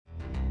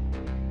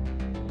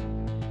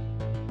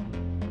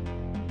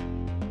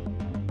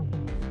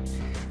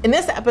In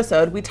this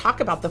episode, we talk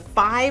about the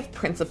 5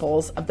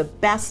 principles of the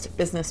best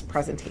business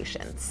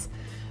presentations.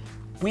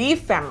 We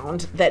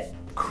found that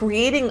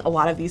creating a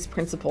lot of these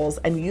principles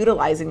and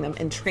utilizing them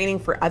in training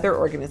for other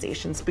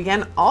organizations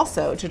began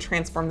also to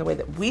transform the way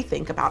that we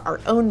think about our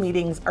own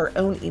meetings, our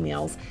own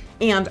emails,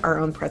 and our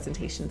own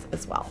presentations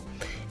as well.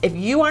 If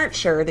you aren't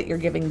sure that you're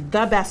giving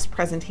the best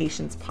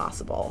presentations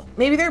possible,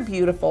 maybe they're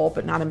beautiful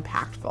but not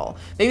impactful,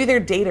 maybe they're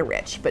data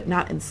rich but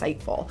not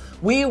insightful,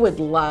 we would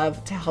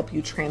love to help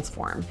you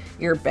transform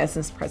your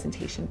business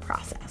presentation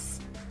process.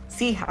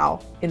 See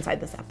how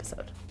inside this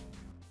episode.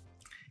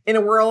 In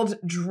a world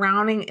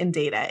drowning in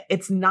data,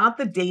 it's not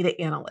the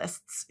data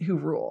analysts who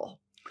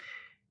rule.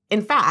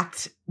 In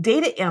fact,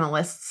 data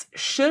analysts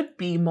should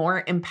be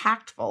more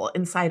impactful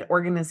inside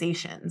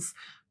organizations,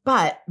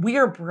 but we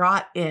are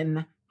brought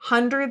in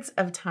hundreds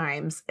of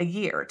times a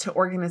year to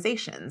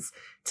organizations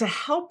to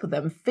help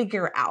them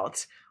figure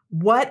out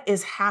what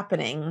is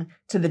happening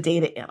to the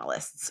data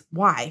analysts.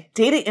 Why?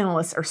 Data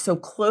analysts are so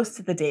close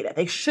to the data.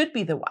 They should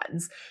be the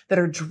ones that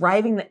are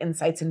driving the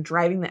insights and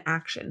driving the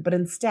action, but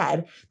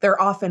instead they're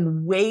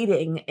often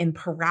waiting in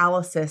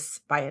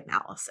paralysis by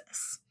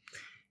analysis.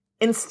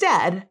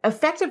 Instead,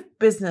 effective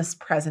business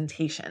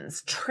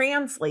presentations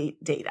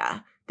translate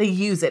data. They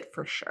use it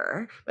for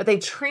sure, but they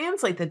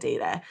translate the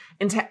data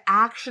into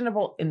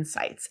actionable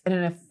insights in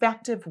an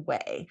effective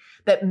way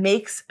that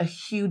makes a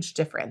huge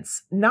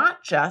difference,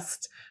 not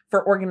just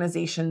for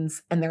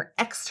organizations and their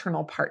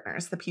external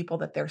partners, the people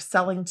that they're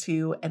selling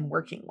to and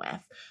working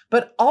with,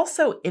 but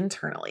also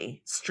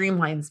internally,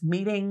 streamlines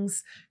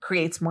meetings,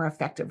 creates more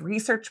effective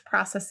research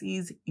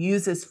processes,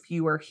 uses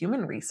fewer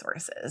human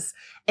resources,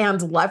 and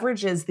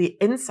leverages the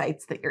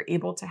insights that you're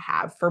able to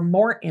have for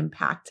more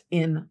impact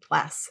in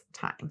less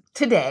time.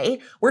 Today,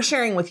 we're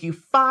sharing with you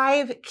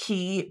 5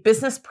 key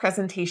business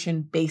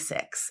presentation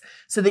basics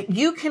so that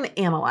you can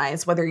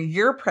analyze whether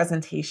your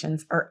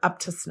presentations are up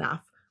to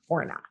snuff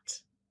or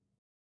not.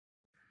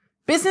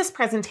 Business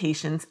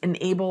presentations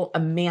enable a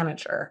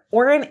manager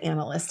or an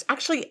analyst,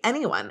 actually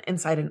anyone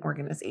inside an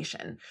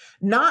organization,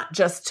 not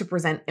just to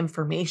present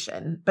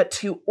information, but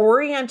to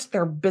orient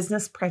their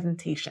business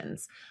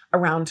presentations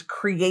around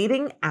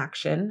creating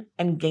action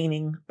and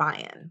gaining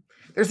buy-in.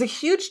 There's a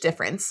huge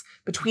difference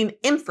between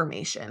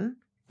information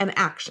and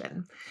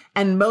action,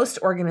 and most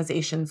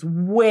organizations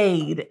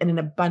wade in an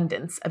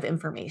abundance of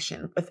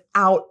information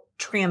without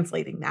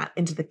translating that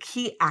into the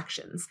key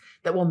actions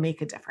that will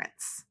make a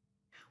difference.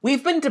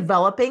 We've been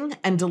developing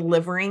and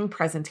delivering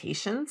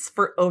presentations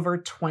for over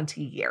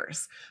 20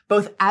 years,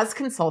 both as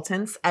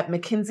consultants at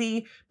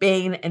McKinsey,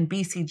 Bain, and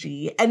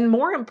BCG, and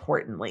more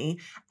importantly,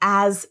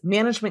 as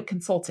management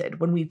consulted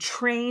when we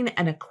train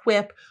and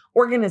equip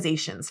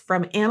organizations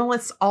from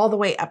analysts all the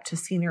way up to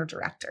senior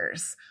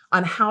directors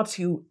on how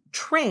to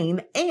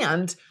train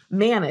and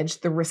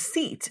manage the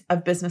receipt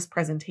of business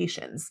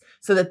presentations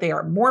so that they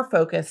are more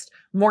focused,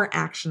 more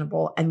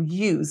actionable, and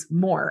use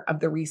more of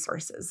the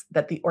resources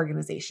that the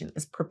organization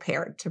is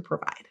prepared to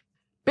provide.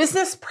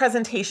 Business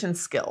presentation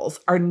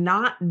skills are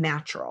not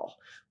natural,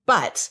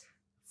 but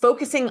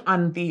focusing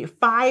on the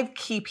 5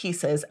 key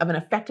pieces of an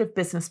effective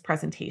business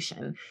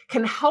presentation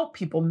can help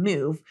people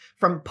move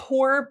from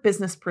poor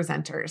business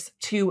presenters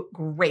to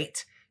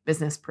great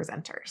business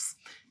presenters.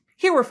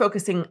 Here we're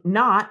focusing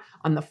not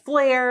on the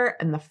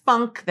flair and the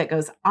funk that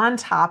goes on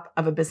top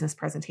of a business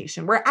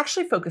presentation. We're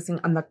actually focusing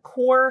on the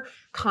core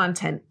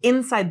content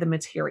inside the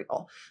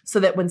material so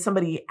that when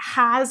somebody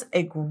has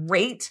a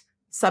great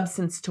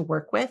substance to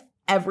work with,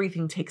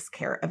 everything takes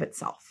care of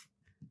itself.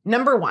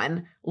 Number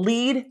 1,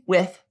 lead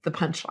with the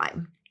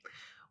punchline.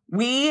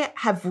 We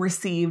have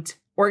received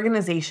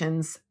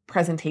organizations'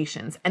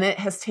 presentations, and it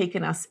has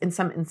taken us, in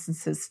some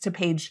instances, to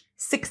page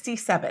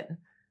 67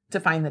 to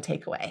find the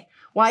takeaway.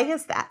 Why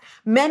is that?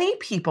 Many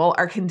people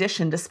are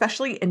conditioned,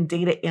 especially in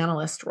data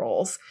analyst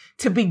roles,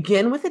 to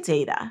begin with the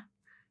data,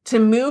 to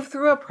move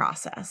through a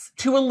process,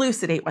 to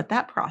elucidate what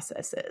that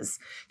process is,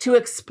 to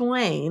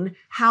explain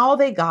how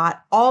they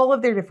got all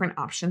of their different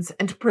options,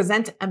 and to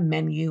present a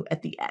menu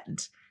at the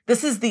end.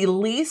 This is the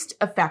least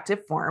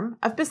effective form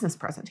of business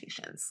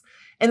presentations.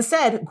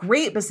 Instead,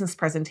 great business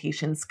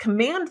presentations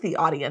command the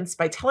audience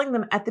by telling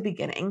them at the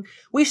beginning,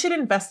 we should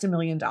invest $1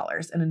 million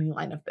in a new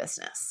line of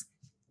business.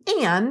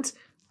 And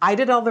I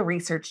did all the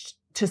research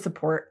to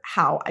support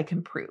how I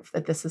can prove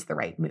that this is the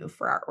right move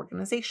for our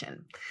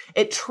organization.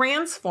 It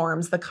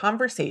transforms the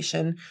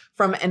conversation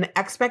from an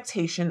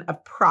expectation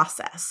of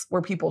process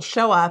where people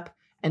show up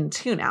and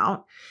tune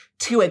out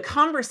to a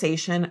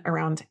conversation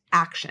around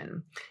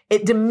action.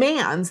 It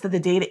demands that the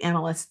data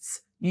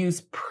analysts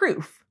use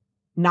proof,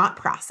 not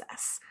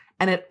process.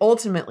 And it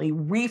ultimately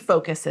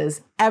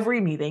refocuses every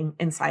meeting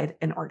inside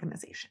an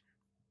organization.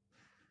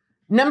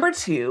 Number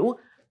 2,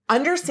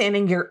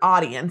 understanding your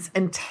audience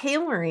and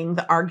tailoring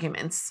the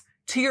arguments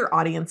to your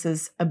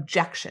audience's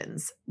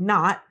objections,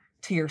 not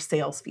to your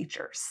sales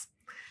features.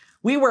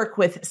 We work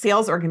with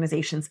sales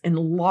organizations in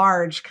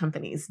large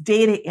companies,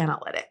 data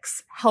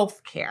analytics,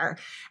 healthcare.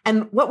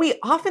 And what we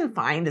often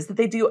find is that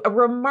they do a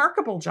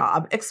remarkable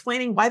job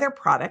explaining why their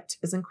product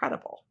is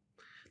incredible.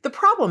 The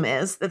problem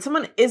is that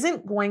someone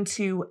isn't going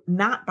to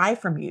not buy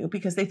from you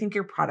because they think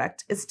your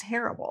product is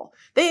terrible.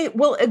 They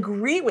will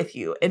agree with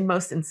you in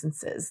most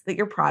instances that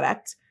your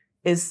product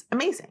is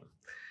amazing,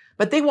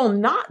 but they will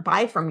not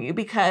buy from you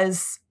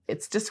because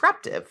it's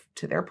disruptive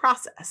to their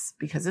process,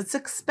 because it's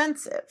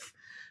expensive,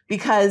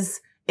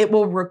 because it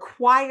will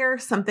require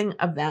something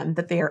of them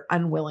that they are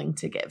unwilling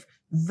to give.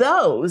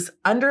 Those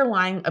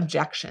underlying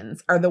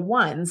objections are the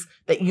ones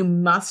that you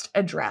must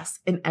address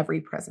in every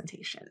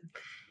presentation.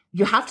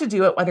 You have to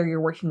do it whether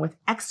you're working with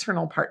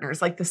external partners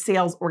like the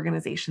sales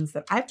organizations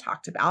that I've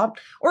talked about,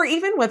 or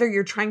even whether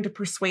you're trying to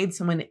persuade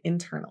someone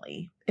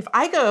internally. If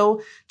I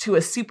go to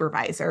a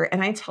supervisor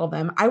and I tell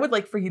them, I would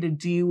like for you to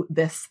do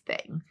this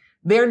thing,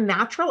 their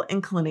natural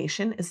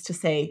inclination is to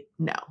say,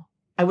 no,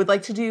 I would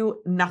like to do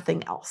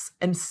nothing else,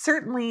 and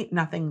certainly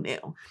nothing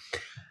new.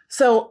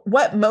 So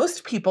what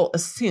most people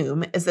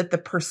assume is that the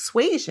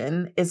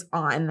persuasion is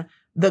on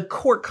the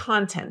core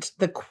content,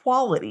 the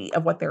quality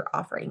of what they're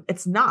offering.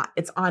 It's not.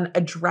 It's on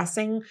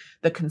addressing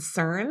the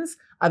concerns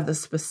of the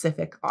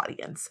specific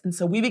audience. And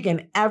so we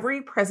begin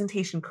every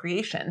presentation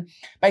creation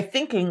by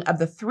thinking of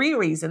the 3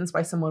 reasons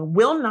why someone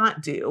will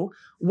not do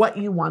what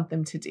you want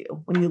them to do.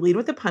 When you lead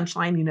with a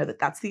punchline, you know that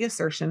that's the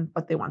assertion,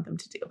 what they want them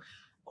to do.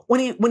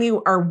 When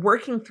you are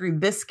working through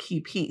this key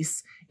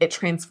piece, it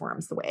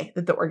transforms the way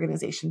that the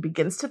organization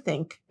begins to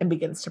think and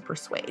begins to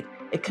persuade.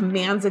 It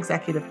commands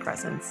executive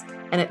presence,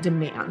 and it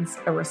demands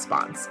a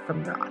response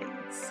from your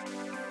audience.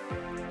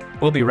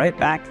 We'll be right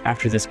back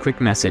after this quick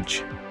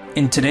message.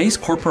 In today's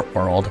corporate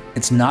world,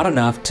 it's not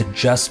enough to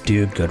just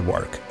do good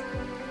work.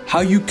 How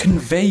you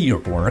convey your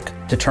work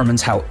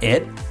determines how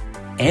it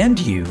and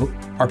you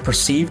are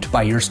perceived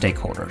by your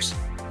stakeholders.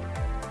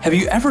 Have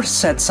you ever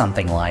said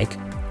something like,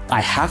 I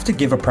have to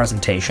give a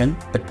presentation,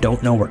 but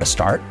don't know where to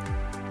start?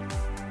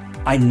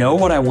 I know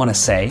what I want to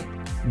say,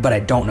 but I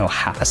don't know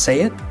how to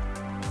say it?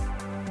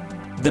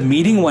 The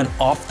meeting went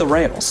off the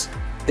rails.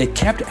 They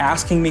kept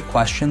asking me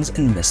questions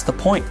and missed the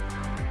point.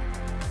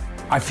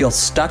 I feel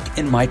stuck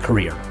in my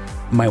career.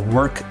 My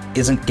work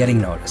isn't getting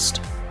noticed.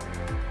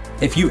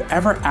 If you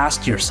ever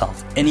asked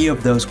yourself any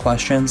of those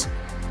questions,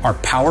 our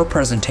Power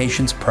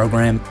Presentations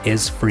program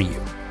is for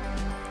you.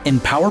 In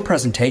Power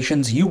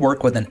Presentations, you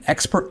work with an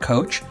expert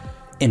coach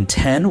in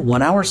 10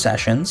 one-hour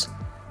sessions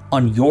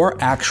on your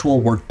actual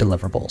work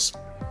deliverables.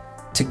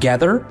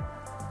 Together,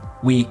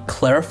 we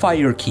clarify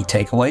your key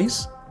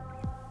takeaways,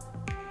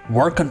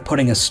 work on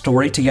putting a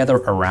story together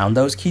around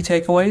those key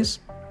takeaways,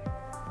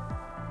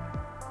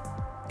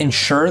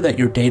 ensure that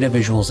your data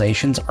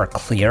visualizations are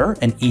clear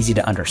and easy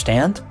to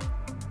understand,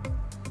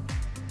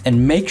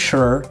 and make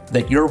sure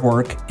that your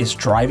work is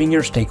driving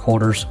your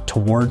stakeholders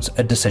towards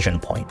a decision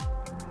point.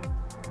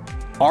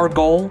 Our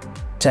goal: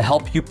 to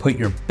help you put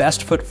your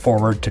best foot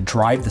forward to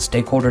drive the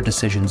stakeholder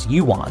decisions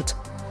you want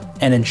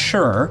and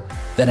ensure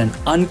that an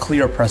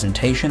unclear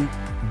presentation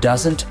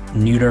doesn't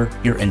neuter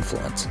your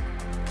influence.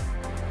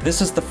 This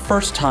is the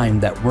first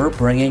time that we're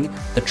bringing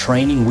the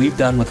training we've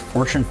done with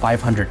Fortune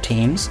 500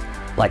 teams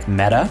like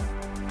Meta,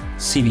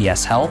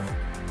 CVS Health,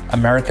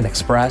 American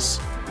Express,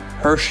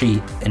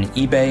 Hershey, and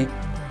eBay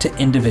to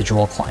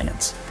individual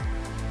clients.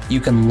 You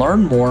can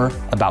learn more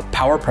about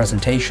Power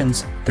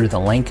Presentations through the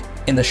link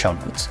in the show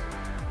notes.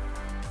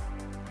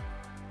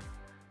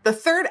 The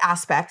third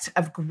aspect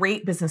of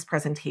great business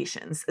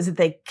presentations is that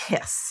they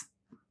KISS.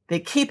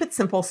 They keep it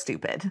simple,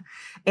 stupid.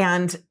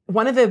 And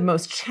one of the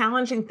most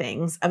challenging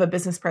things of a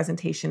business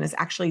presentation is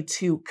actually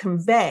to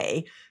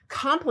convey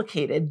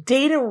complicated,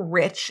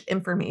 data-rich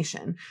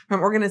information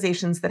from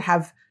organizations that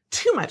have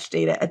too much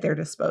data at their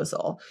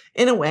disposal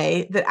in a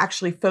way that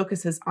actually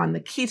focuses on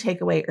the key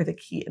takeaway or the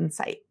key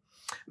insight.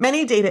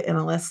 Many data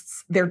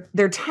analysts,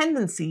 their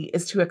tendency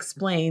is to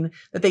explain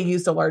that they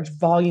used a large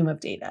volume of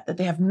data, that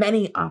they have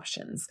many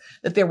options,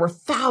 that there were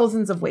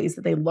thousands of ways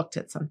that they looked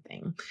at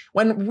something,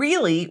 when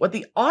really what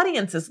the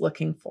audience is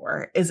looking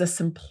for is a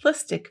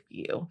simplistic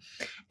view.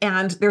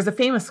 And there's a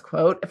famous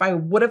quote, if I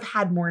would have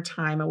had more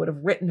time, I would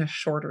have written a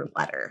shorter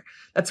letter.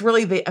 That's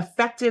really the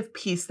effective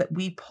piece that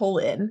we pull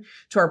in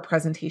to our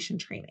presentation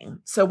training.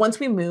 So once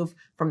we move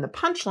from the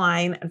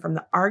punchline and from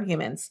the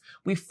arguments,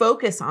 we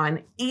focus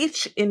on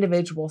each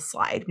individual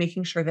slide,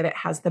 making sure that it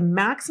has the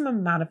maximum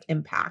amount of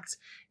impact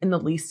in the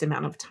least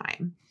amount of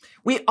time.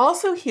 We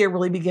also here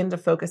really begin to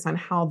focus on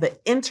how the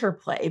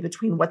interplay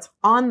between what's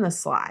on the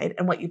slide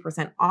and what you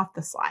present off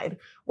the slide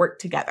work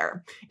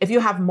together. If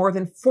you have more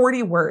than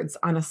 40 words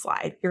on a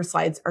slide, your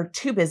slides are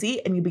too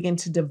busy and you begin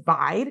to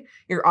divide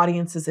your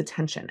audience's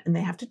attention, and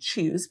they have to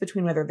choose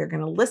between whether they're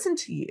going to listen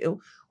to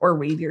you or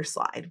read your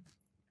slide.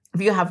 If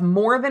you have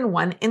more than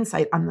one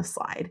insight on the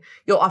slide,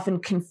 you'll often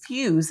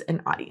confuse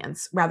an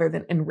audience rather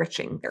than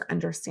enriching their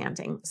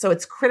understanding. So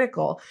it's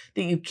critical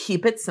that you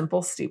keep it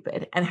simple,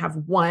 stupid, and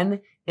have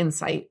one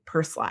insight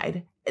per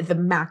slide at the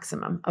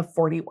maximum of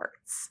 40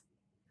 words.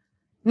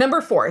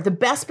 Number 4, the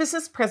best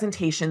business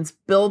presentations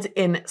build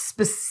in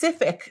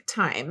specific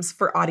times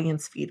for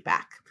audience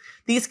feedback.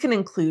 These can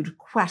include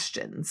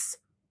questions,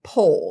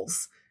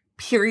 polls,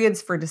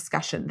 periods for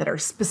discussion that are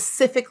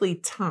specifically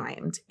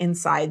timed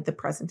inside the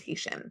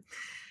presentation.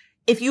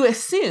 If you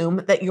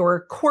assume that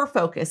your core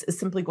focus is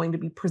simply going to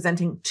be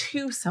presenting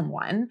to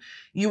someone,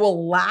 you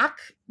will lack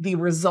the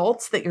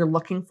results that you're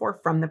looking for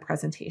from the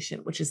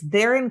presentation, which is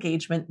their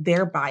engagement,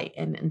 their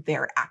buy-in, and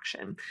their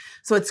action.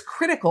 So it's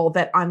critical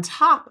that on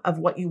top of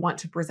what you want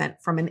to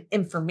present from an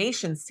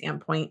information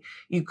standpoint,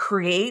 you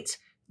create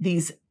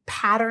these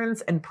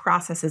patterns and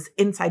processes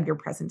inside your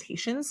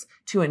presentations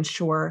to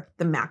ensure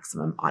the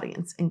maximum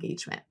audience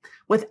engagement.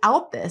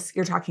 Without this,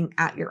 you're talking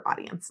at your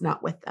audience,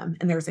 not with them,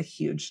 and there's a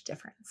huge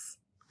difference.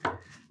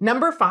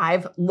 Number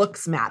 5,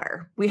 looks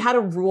matter. We had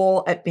a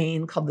rule at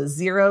Bain called the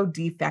 0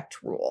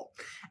 defect rule.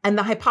 And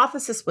the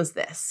hypothesis was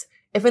this: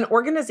 if an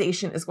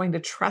organization is going to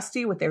trust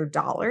you with their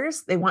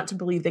dollars, they want to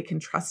believe they can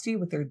trust you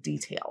with their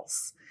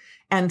details.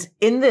 And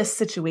in this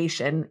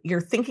situation,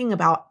 you're thinking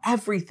about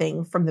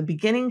everything from the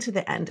beginning to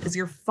the end. Is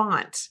your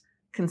font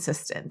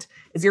consistent?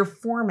 Is your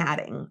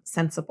formatting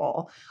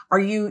sensible? Are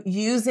you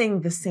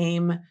using the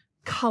same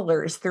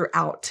colors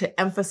throughout to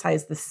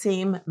emphasize the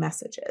same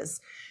messages?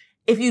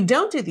 If you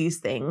don't do these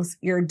things,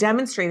 you're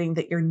demonstrating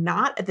that you're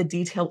not at the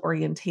detail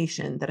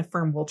orientation that a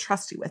firm will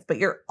trust you with, but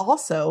you're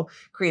also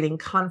creating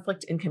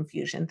conflict and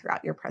confusion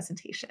throughout your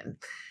presentation.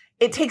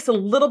 It takes a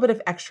little bit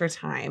of extra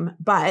time,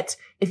 but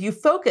if you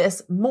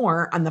focus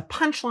more on the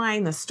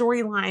punchline, the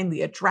storyline,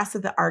 the address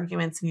of the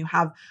arguments, and you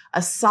have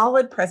a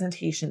solid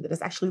presentation that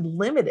is actually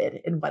limited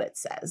in what it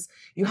says,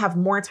 you have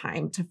more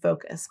time to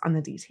focus on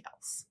the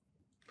details.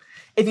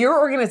 If your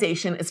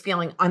organization is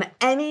failing on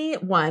any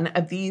one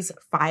of these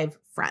 5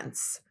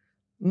 fronts,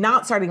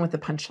 not starting with the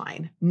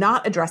punchline,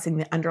 not addressing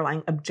the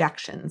underlying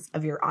objections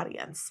of your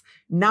audience,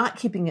 not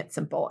keeping it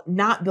simple,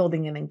 not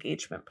building in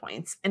engagement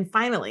points, and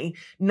finally,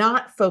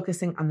 not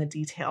focusing on the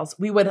details,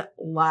 we would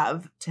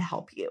love to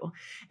help you.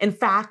 In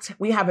fact,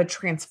 we have a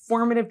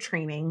transformative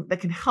training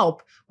that can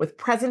help with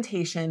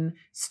presentation,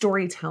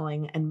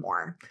 storytelling, and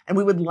more. And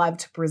we would love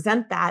to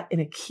present that in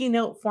a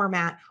keynote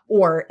format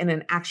or in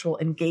an actual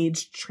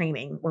engaged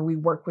training where we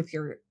work with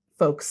your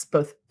folks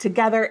both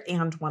together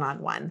and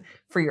one-on-one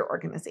for your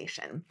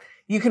organization.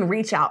 You can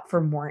reach out for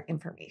more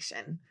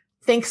information.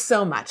 Thanks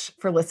so much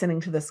for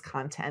listening to this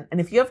content. And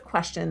if you have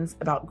questions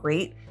about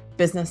great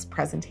business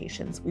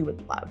presentations, we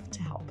would love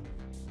to help.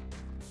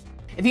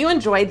 If you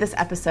enjoyed this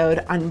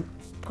episode on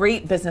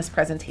great business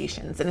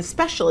presentations, and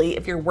especially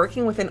if you're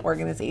working with an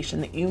organization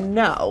that you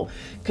know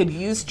could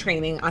use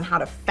training on how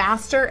to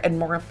faster and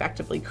more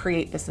effectively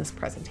create business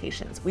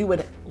presentations, we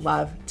would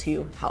love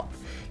to help.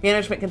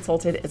 Management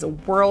Consulted is a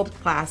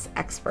world-class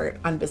expert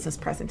on business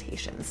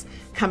presentations,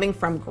 coming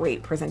from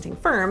great presenting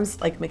firms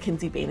like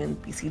McKinsey, Bain,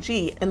 and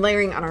BCG, and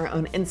layering on our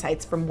own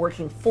insights from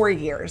working 4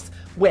 years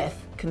with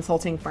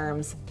consulting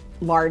firms,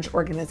 large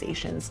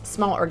organizations,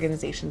 small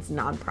organizations,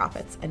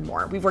 nonprofits, and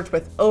more. We've worked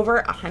with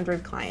over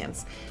 100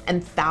 clients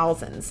and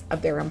thousands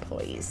of their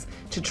employees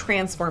to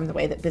transform the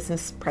way that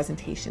business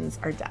presentations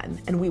are done,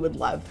 and we would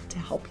love to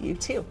help you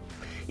too.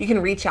 You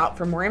can reach out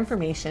for more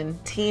information,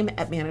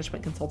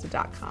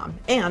 team@managementconsulted.com.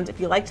 And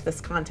if you liked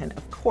this content,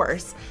 of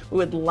course, we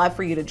would love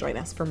for you to join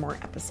us for more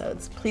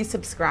episodes. Please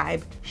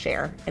subscribe,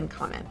 share, and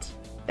comment.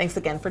 Thanks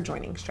again for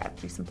joining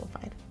Strategy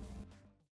Simplified.